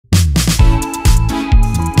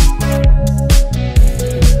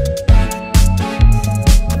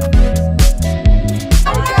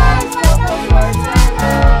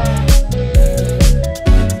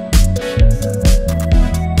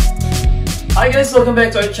Hi guys, welcome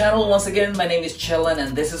back to our channel. Once again, my name is Chelan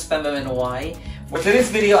and this is FemMNY. For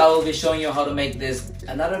today's video, I will be showing you how to make this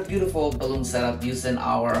another beautiful balloon setup using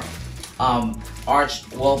our arch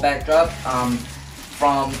wall backdrop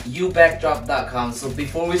from Ubackdrop.com. So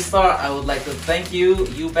before we start, I would like to thank you,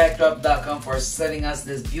 Ubackdrop.com, for sending us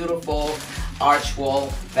this beautiful arch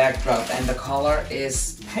wall backdrop, and the color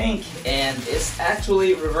is pink and it's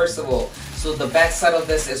actually reversible. So the back side of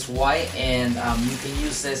this is white, and you can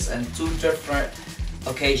use this in two different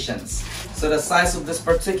occasions. So the size of this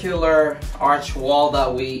particular arch wall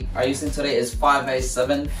that we are using today is 5 by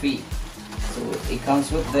 7 feet. So it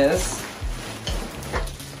comes with this.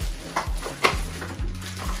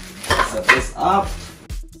 Set this up.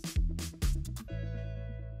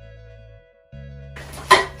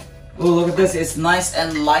 Oh, look at this, it's nice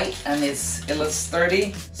and light, and it looks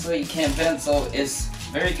sturdy, so you can't bend, so it's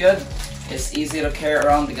very good. It's easy to carry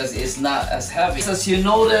around because it's not as heavy. As you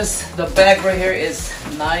notice, the bag right here is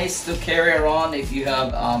nice to carry around if you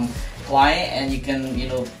have client, and you can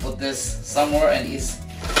put this somewhere and it's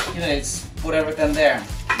put everything there.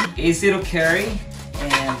 Easy to carry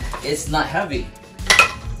and it's not heavy.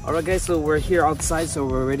 Alright guys, so we're here outside, so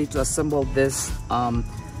we're ready to assemble this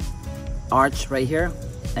arch right here.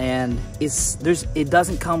 And it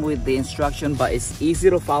doesn't come with the instruction, but it's easy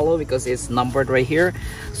to follow because it's numbered right here.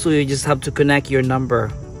 So you just have to connect your number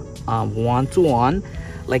 1 to 1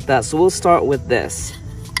 like that. So we'll start with this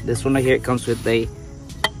one right here. It comes with a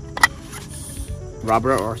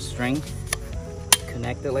rubber or string,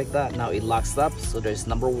 connect it like that. Now it locks up, so there's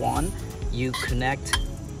number 1. You connect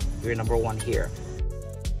your number 1 here.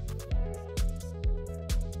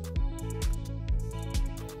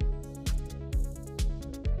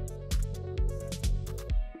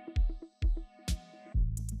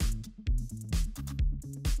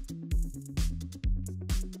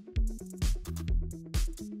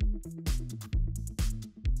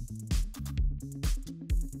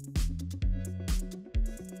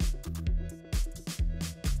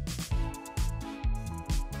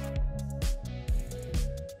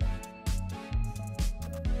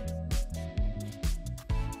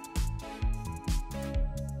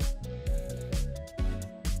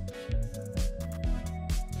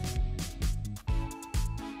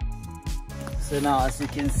 So now, as you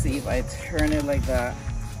can see, if I turn it like that,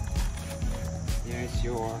 there's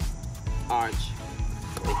your arch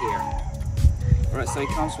right here. Alright, so it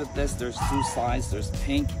comes with this. There's 2 sides, there's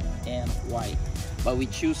pink and white. But we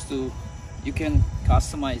choose to, you can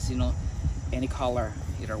customize, any color,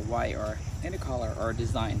 either white or any color or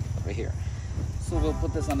design right here. So we'll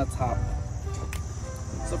put this on the top.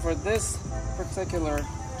 So for this particular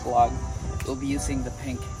plug, we'll be using the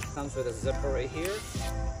pink. It comes with a zipper right here.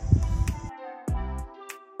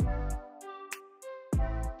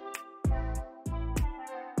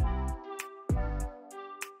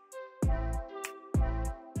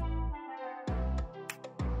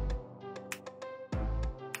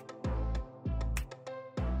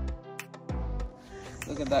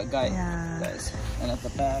 Look at that guy, guys. And at the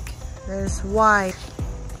back, there's white,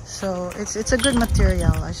 so it's a good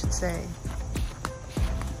material, I should say.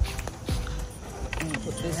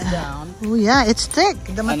 Put this down. Oh yeah, it's thick.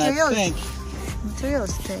 The material, material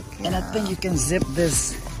is thick. Yeah. And I think you can zip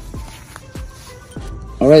this.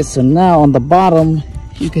 All right, so now on the bottom,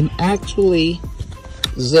 you can actually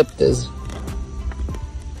zip this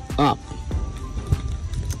up.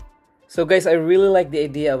 So guys, I really like the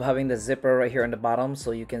idea of having the zipper right here on the bottom,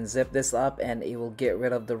 so you can zip this up and it will get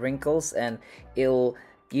rid of the wrinkles and it'll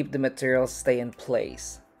keep the material stay in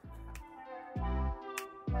place.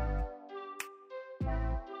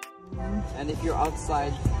 And if you're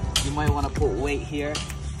outside, you might want to put weight here.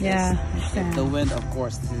 Yeah. If the wind, of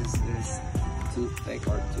course, this is too thick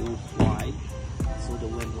or too wide, so the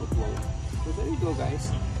wind will blow. So there you go,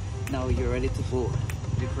 guys. Now you're ready to put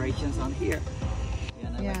decorations on here.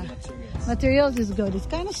 Yeah, materials is good. It's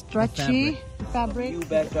kind of stretchy, fabric.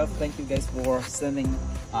 Ubackdrop, thank you guys for sending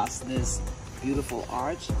us this beautiful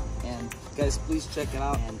arch, and guys, please check it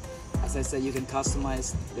out. And as I said, you can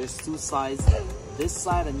customize. There's 2 sides, this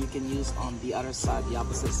side, and you can use on the other side, the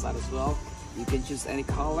opposite side as well. You can choose any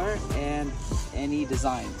color and any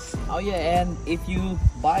designs. Oh yeah, and if you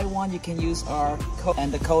buy one, you can use our code,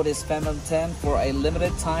 and the code is FEMM10. For a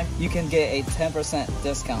limited time, you can get a 10%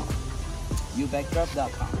 discount.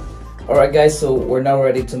 Ubackdrop.com. Alright guys, so we're now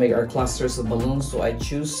ready to make our clusters of balloons. So I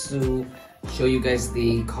choose to show you guys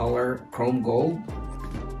the color chrome gold,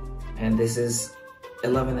 and this is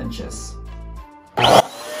 11 inches.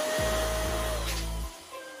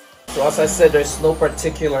 So as I said, there's no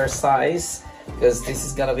particular size because this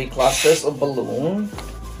is gonna be clusters of balloon.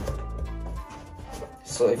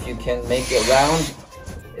 So so if you can make it round,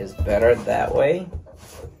 it's better that way.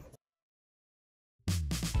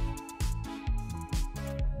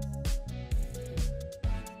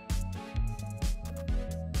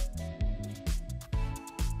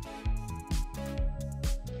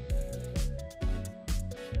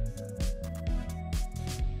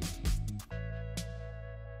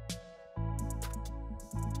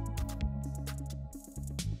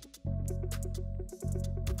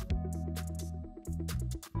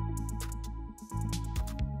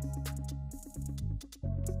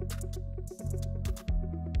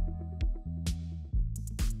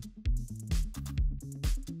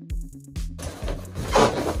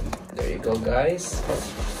 There you go, guys.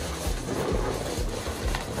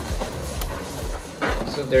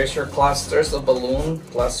 So there's your clusters of balloon,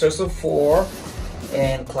 clusters of 4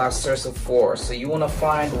 and clusters of 4. So you want to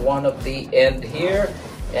find one of the end here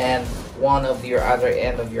and one of your other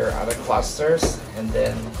end of your other clusters, and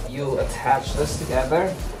then you attach this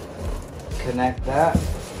together, connect that,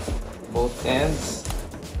 both ends,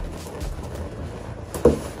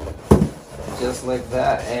 just like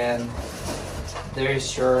that, and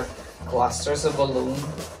there's your clusters of balloon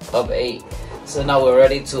of 8. So now we're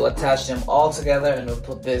ready to attach them all together, and we'll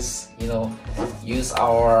put this, use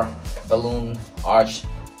our balloon arch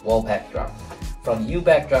wall backdrop from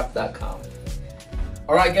Ubackdrop.com.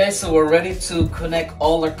 Alright guys, so we're ready to connect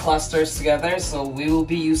all our clusters together. So we will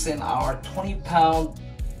be using our 20-pound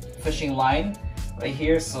fishing line right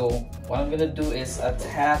here. So what I'm gonna do is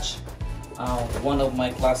attach one of my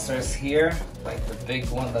clusters here, like the big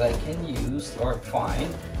one that I can use or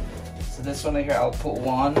find. So this one right here, I'll put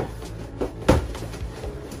one.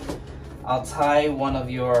 I'll tie one of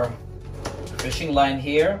your fishing line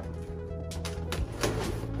here,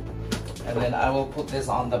 and then I will put this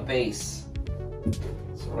on the base,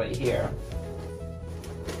 so right here.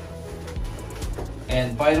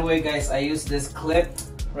 And by the way guys, I use this clip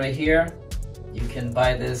right here. You can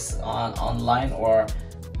buy this online or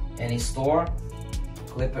any store.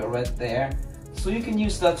 Clip it right there, so you can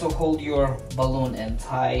use that to hold your balloon and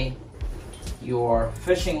tie your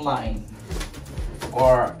fishing line,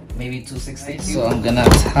 or maybe 262. So I'm gonna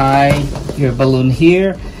tie your balloon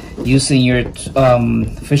here using your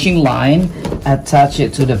fishing line, attach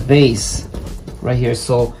it to the base right here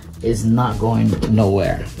so it's not going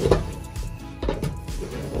nowhere.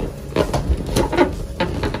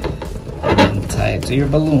 And then tie it to your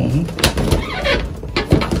balloon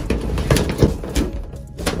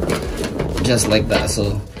just like that,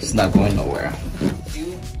 so it's not going nowhere.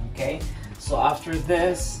 Okay, so after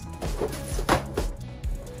this,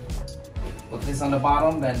 put this on the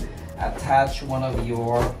bottom, then attach one of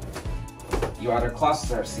your other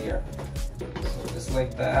clusters here. So just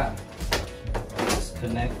like that, just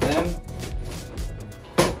connect them.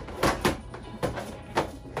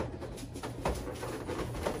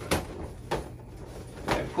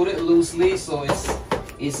 I put it loosely so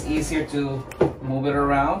it's easier to move it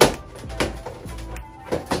around.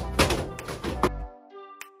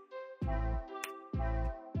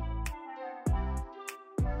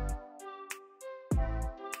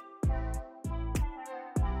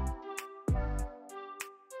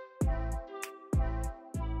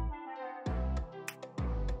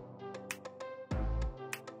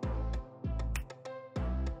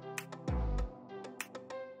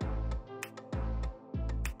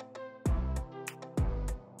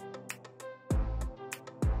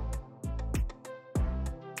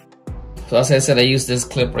 So as I said, I use this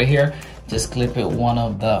clip right here. Just clip it one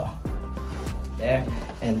of the there,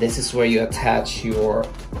 and this is where you attach your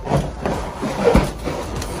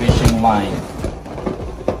fishing line.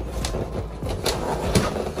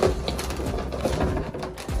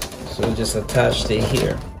 So just attach it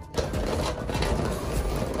here.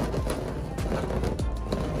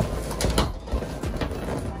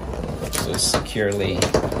 So securely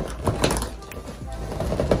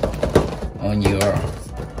on your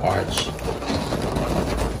arch,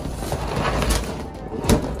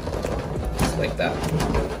 just like that.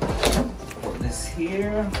 Put this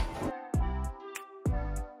here.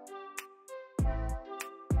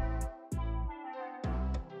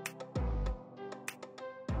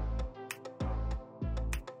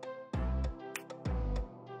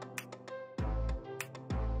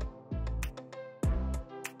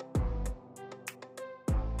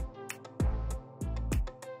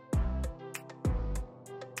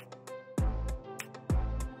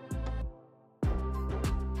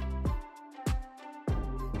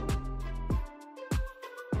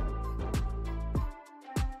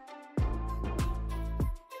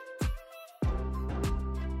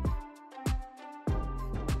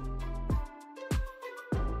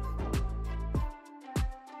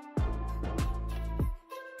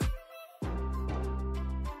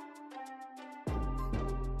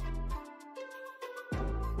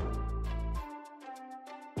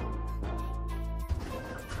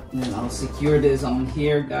 And I'll secure this on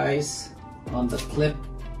here, guys, on the clip.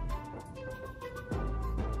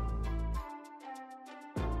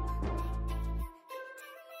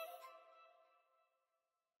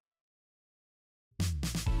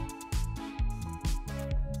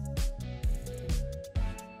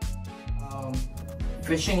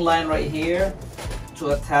 Fishing line right here to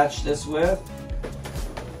attach this with.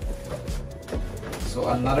 So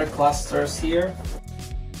another clusters here.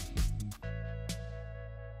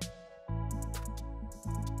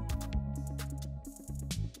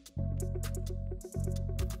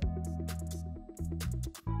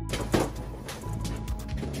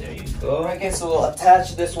 There you go. Okay, so we'll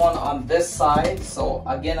attach this one on this side. So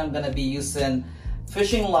again, I'm gonna be using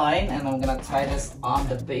fishing line, and I'm gonna tie this on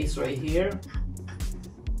the base right here.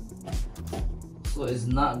 So it's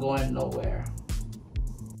not going nowhere.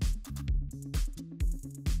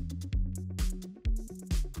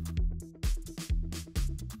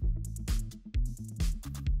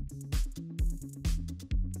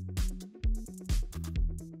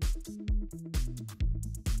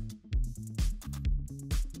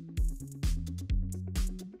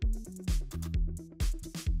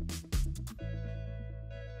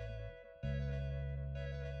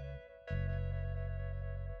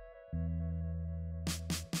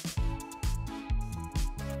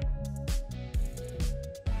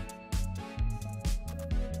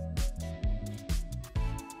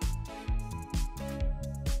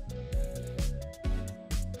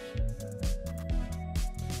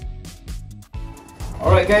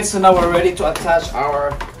 Alright guys, so now we're ready to attach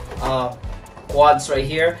our quads right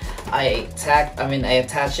here. I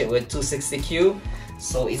attach it with 260Q,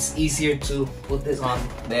 so it's easier to put this on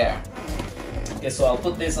there. Okay, so I'll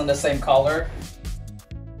put this on the same color.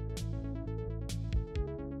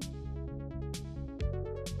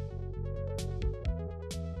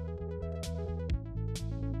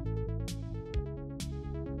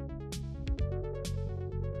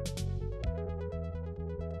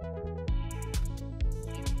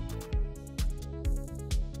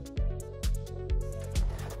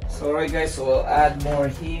 So alright guys, so we'll add more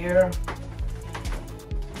here.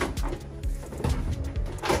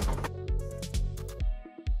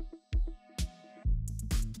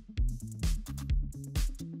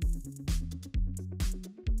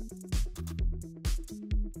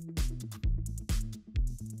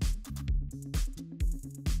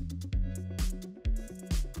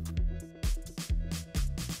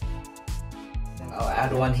 And I'll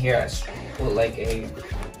add one here, put like a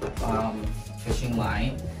fishing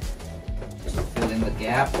line to fill in the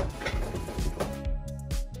gap.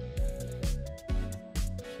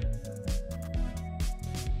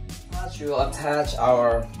 To attach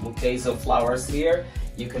our bouquets of flowers here,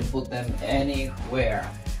 you can put them anywhere.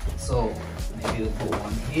 So maybe we'll put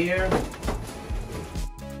one here.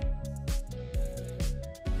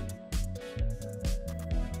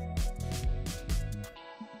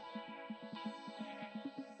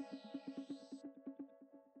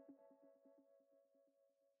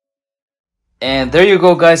 And there you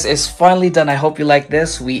go guys, it's finally done. I hope you like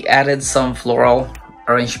this. We added some floral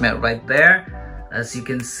arrangement right there. As you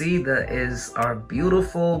can see, that is our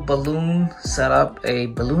beautiful balloon setup, a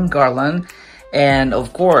balloon garland. And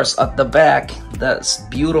of course at the back, that's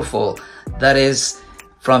beautiful. That is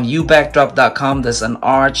from Ubackdrop.com. That's an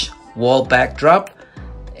arch wall backdrop,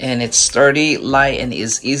 and it's sturdy, light, and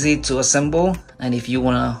is easy to assemble. And if you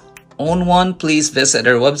want to own one, please visit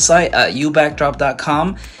their website at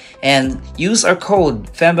Ubackdrop.com and use our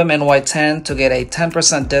code FEMBAMNY10 to get a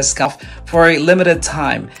 10% discount for a limited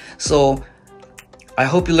time. So I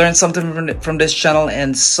hope you learned something from this channel,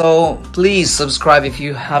 and so please subscribe if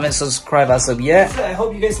you haven't subscribed as of yet. I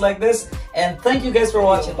hope you guys like this, and thank you guys for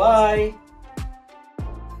watching. Bye.